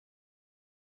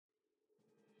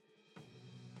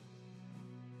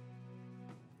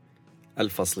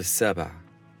الفصل السابع.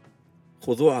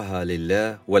 خضوعها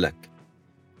لله ولك.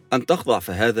 أن تخضع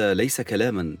فهذا ليس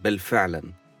كلاما بل فعلا،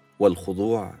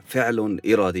 والخضوع فعل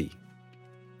إرادي.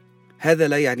 هذا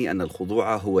لا يعني أن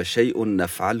الخضوع هو شيء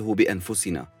نفعله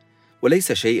بأنفسنا،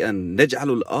 وليس شيئا نجعل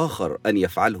الآخر أن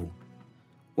يفعله.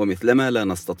 ومثلما لا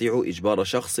نستطيع إجبار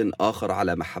شخص آخر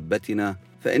على محبتنا،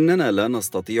 فإننا لا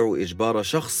نستطيع إجبار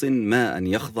شخص ما أن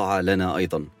يخضع لنا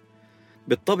أيضا.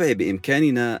 بالطبع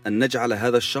بإمكاننا أن نجعل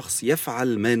هذا الشخص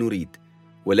يفعل ما نريد،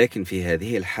 ولكن في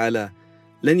هذه الحالة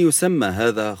لن يسمى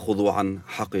هذا خضوعا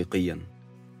حقيقيا.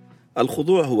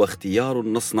 الخضوع هو اختيار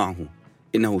نصنعه،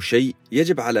 إنه شيء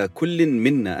يجب على كل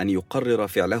منا أن يقرر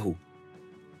فعله،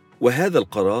 وهذا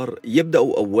القرار يبدأ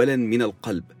أولا من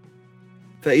القلب.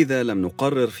 فإذا لم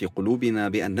نقرر في قلوبنا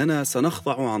بأننا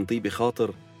سنخضع عن طيب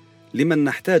خاطر لمن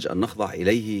نحتاج أن نخضع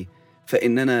إليه،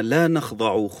 فإننا لا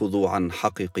نخضع خضوعا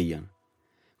حقيقيا.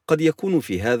 قد يكون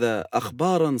في هذا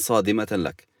أخبارا صادمة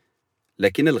لك،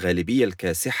 لكن الغالبية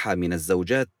الكاسحة من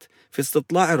الزوجات في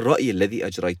استطلاع الرأي الذي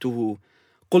أجريته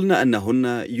قلنا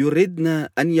أنهن يردن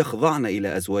أن يخضعن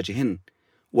إلى أزواجهن،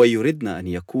 ويردن أن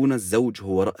يكون الزوج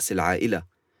هو رأس العائلة،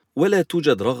 ولا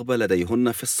توجد رغبة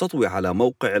لديهن في السطو على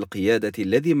موقع القيادة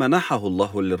الذي منحه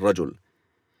الله للرجل.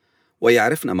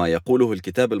 ويعرفن ما يقوله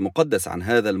الكتاب المقدس عن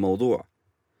هذا الموضوع.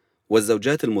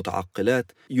 والزوجات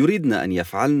المتعقلات يريدن أن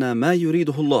يفعلن ما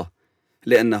يريده الله،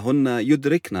 لأنهن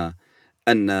يدركن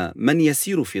أن من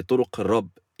يسير في طرق الرب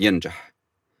ينجح.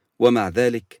 ومع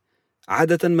ذلك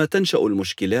عادة ما تنشأ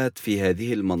المشكلات في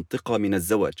هذه المنطقة من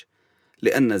الزواج،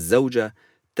 لأن الزوجة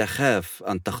تخاف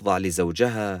أن تخضع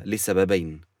لزوجها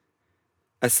لسببين.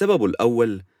 السبب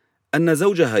الأول أن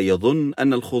زوجها يظن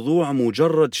أن الخضوع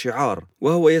مجرد شعار،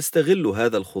 وهو يستغل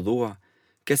هذا الخضوع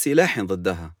كسلاح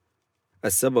ضدها.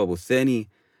 السبب الثاني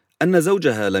أن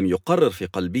زوجها لم يقرر في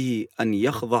قلبه أن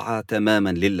يخضع تماما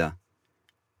لله.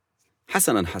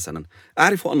 حسنا،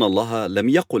 أعرف أن الله لم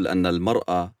يقل أن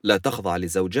المرأة لا تخضع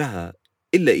لزوجها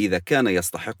إلا إذا كان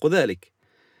يستحق ذلك.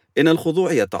 إن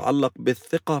الخضوع يتعلق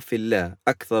بالثقة في الله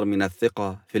أكثر من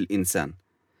الثقة في الإنسان.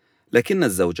 لكن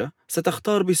الزوجة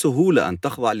ستختار بسهولة أن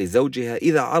تخضع لزوجها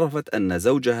إذا عرفت أن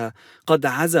زوجها قد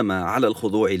عزم على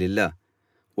الخضوع لله،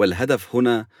 والهدف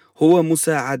هنا هو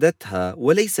مساعدتها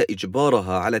وليس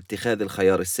إجبارها على اتخاذ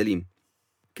الخيار السليم.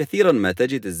 كثيرا ما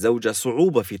تجد الزوجة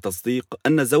صعوبة في تصديق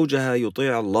أن زوجها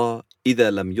يطيع الله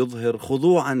إذا لم يظهر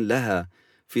خضوعا لها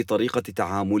في طريقة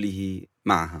تعامله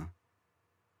معها.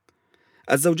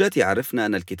 الزوجات يعرفن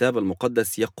أن الكتاب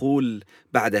المقدس يقول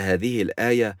بعد هذه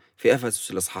الآية في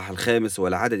أفسس الإصحاح 5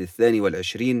 والعدد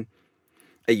 22: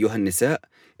 أيها النساء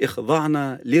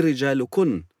اخضعن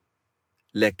لرجالكن.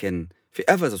 لكن في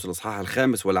أفسس الإصحاح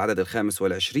 5 والعدد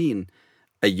 25: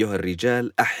 أيها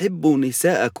الرجال أحبوا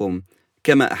نساءكم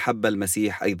كما أحب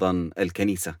المسيح أيضا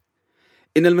الكنيسة.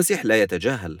 إن المسيح لا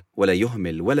يتجاهل ولا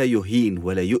يهمل ولا يهين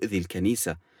ولا يؤذي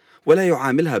الكنيسة، ولا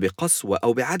يعاملها بقسوة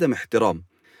أو بعدم احترام،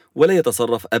 ولا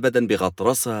يتصرف أبدا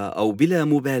بغطرسة أو بلا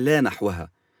مبالاة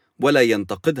نحوها، ولا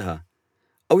ينتقدها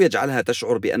أو يجعلها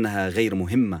تشعر بأنها غير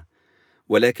مهمة،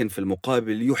 ولكن في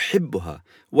المقابل يحبها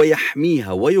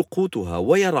ويحميها ويقوتها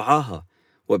ويرعاها.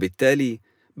 وبالتالي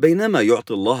بينما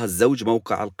يعطي الله الزوج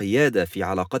موقع القيادة في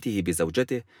علاقته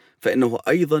بزوجته، فإنه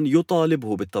أيضا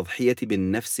يطالبه بالتضحية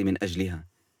بالنفس من أجلها.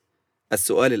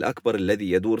 السؤال الأكبر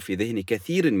الذي يدور في ذهن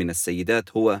كثير من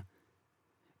السيدات هو: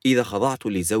 إذا خضعت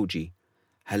لزوجي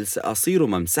هل سأصير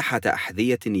ممسحة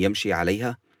أحذية يمشي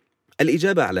عليها؟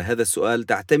 الإجابة على هذا السؤال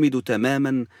تعتمد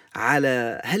تماما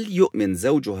على هل يؤمن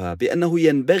زوجها بأنه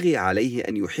ينبغي عليه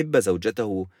أن يحب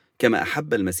زوجته كما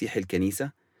أحب المسيح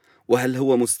الكنيسة، وهل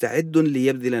هو مستعد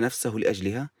ليبذل نفسه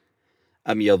لأجلها،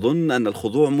 أم يظن أن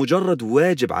الخضوع مجرد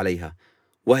واجب عليها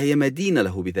وهي مدينة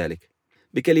له بذلك.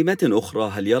 بكلمات أخرى،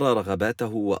 هل يرى رغباته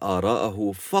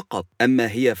وآراءه فقط،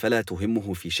 أما هي فلا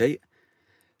تهمه في شيء؟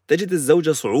 تجد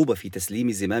الزوجة صعوبة في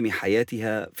تسليم زمام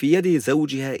حياتها في يد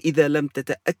زوجها إذا لم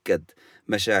تتأكد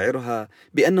مشاعرها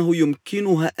بأنه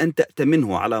يمكنها أن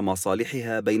تأتمنه على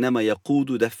مصالحها بينما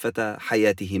يقود دفة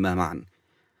حياتهما معا.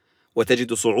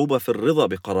 وتجد صعوبة في الرضا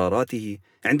بقراراته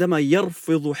عندما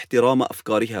يرفض احترام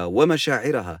أفكارها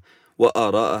ومشاعرها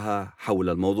وآراءها حول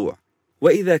الموضوع.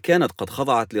 وإذا كانت قد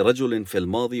خضعت لرجل في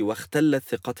الماضي واختلت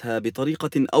ثقتها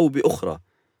بطريقة أو بأخرى،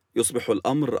 يصبح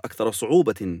الأمر أكثر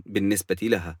صعوبة بالنسبة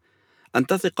لها أن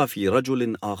تثق في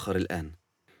رجل آخر الآن.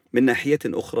 من ناحية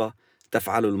أخرى،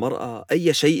 تفعل المرأة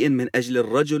أي شيء من أجل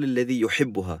الرجل الذي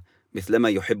يحبها مثلما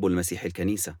يحب المسيح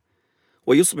الكنيسة،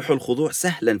 ويصبح الخضوع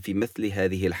سهلا في مثل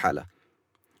هذه الحالة.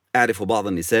 أعرف بعض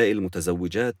النساء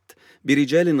المتزوجات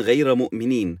برجال غير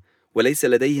مؤمنين وليس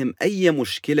لديهم أي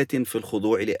مشكلة في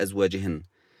الخضوع لأزواجهن،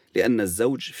 لأن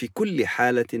الزوج في كل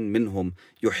حالة منهم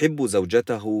يحب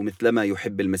زوجته مثلما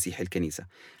يحب المسيح الكنيسة،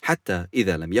 حتى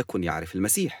إذا لم يكن يعرف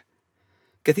المسيح.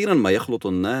 كثيرا ما يخلط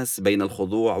الناس بين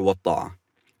الخضوع والطاعة،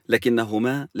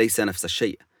 لكنهما ليس نفس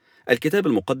الشيء. الكتاب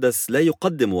المقدس لا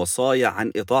يقدم وصايا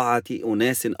عن إطاعة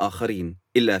أناس آخرين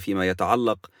إلا فيما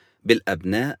يتعلق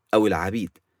بالأبناء أو العبيد،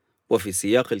 وفي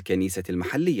سياق الكنيسة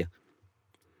المحلية.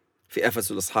 في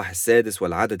أفسس الإصحاح 6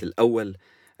 والعدد 1: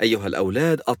 أيها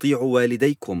الأولاد أطيعوا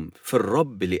والديكم في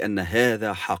الرب لأن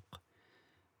هذا حق.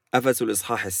 أفسس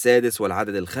الإصحاح 6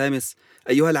 والعدد 5: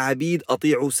 أيها العبيد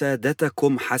أطيعوا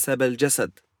سادتكم حسب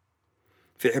الجسد.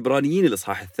 في عبرانيين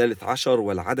الإصحاح 13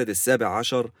 والعدد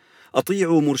 17: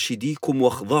 أطيعوا مرشديكم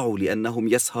واخضعوا لأنهم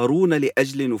يسهرون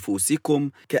لأجل نفوسكم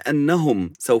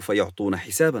كأنهم سوف يعطون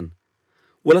حسابا.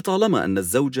 ولطالما أن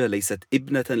الزوجة ليست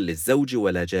ابنة للزوج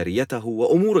ولا جاريته،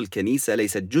 وأمور الكنيسة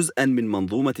ليست جزءا من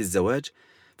منظومة الزواج،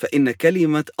 فإن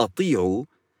كلمة أطيعوا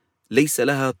ليس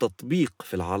لها تطبيق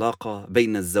في العلاقة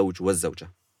بين الزوج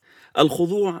والزوجة.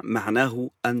 الخضوع معناه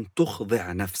أن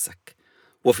تخضع نفسك،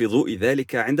 وفي ضوء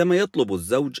ذلك عندما يطلب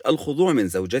الزوج الخضوع من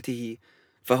زوجته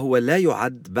فهو لا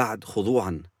يعد بعد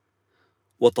خضوعا،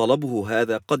 وطلبه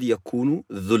هذا قد يكون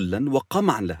ذلا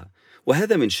وقمعا لها،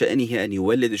 وهذا من شأنه أن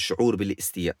يولد الشعور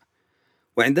بالاستياء.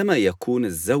 وعندما يكون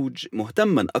الزوج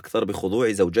مهتما أكثر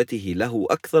بخضوع زوجته له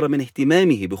أكثر من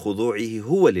اهتمامه بخضوعه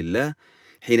هو لله،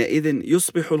 حينئذ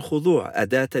يصبح الخضوع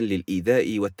أداة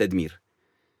للإيذاء والتدمير.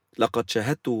 لقد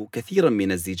شاهدت كثيرا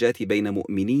من الزيجات بين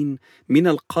مؤمنين من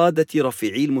القادة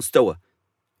رفيعي المستوى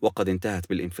وقد انتهت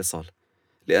بالانفصال،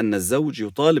 لأن الزوج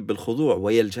يطالب بالخضوع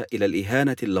ويلجأ إلى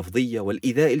الإهانة اللفظية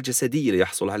والإيذاء الجسدي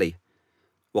ليحصل عليه.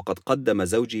 وقد قدم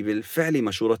زوجي بالفعل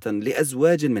مشورة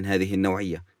لأزواج من هذه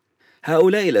النوعية.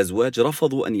 هؤلاء الأزواج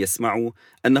رفضوا أن يسمعوا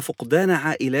أن فقدان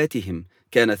عائلاتهم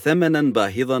كان ثمنا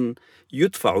باهظا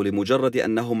يدفع لمجرد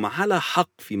أنهم على حق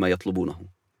فيما يطلبونه.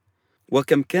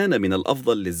 وكم كان من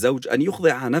الأفضل للزوج أن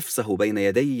يخضع نفسه بين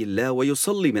يدي الله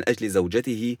ويصلي من أجل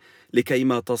زوجته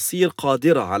لكيما تصير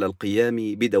قادرة على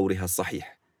القيام بدورها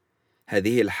الصحيح.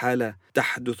 هذه الحالة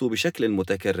تحدث بشكل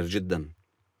متكرر جدا.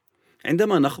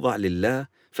 عندما نخضع لله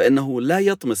فإنه لا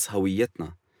يطمس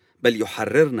هويتنا، بل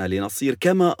يحررنا لنصير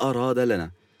كما أراد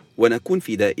لنا ونكون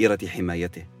في دائرة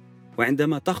حمايته.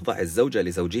 وعندما تخضع الزوجة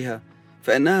لزوجها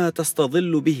فإنها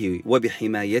تستظل به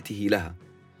وبحمايته لها،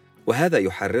 وهذا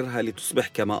يحررها لتصبح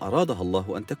كما أرادها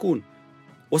الله أن تكون.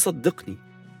 وصدقني،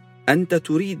 أنت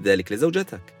تريد ذلك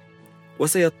لزوجتك،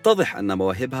 وسيتضح أن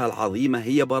مواهبها العظيمة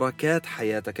هي بركات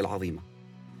حياتك العظيمة.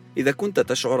 إذا كنت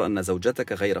تشعر أن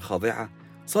زوجتك غير خاضعة،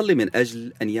 صل من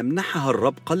أجل أن يمنحها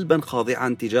الرب قلبا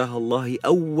خاضعا تجاه الله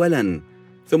أولا،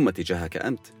 ثم تجاهك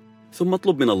أنت، ثم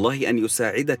اطلب من الله أن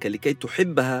يساعدك لكي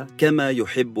تحبها كما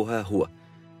يحبها هو.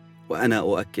 وأنا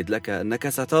أؤكد لك أنك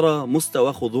سترى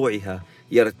مستوى خضوعها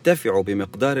يرتفع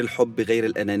بمقدار الحب غير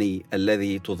الأناني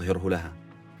الذي تظهره لها.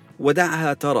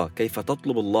 ودعها ترى كيف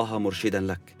تطلب الله مرشدا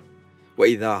لك.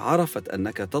 وإذا عرفت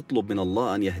أنك تطلب من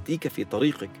الله أن يهديك في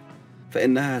طريقك،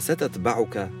 فإنها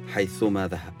ستتبعك حيثما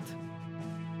ذهبت.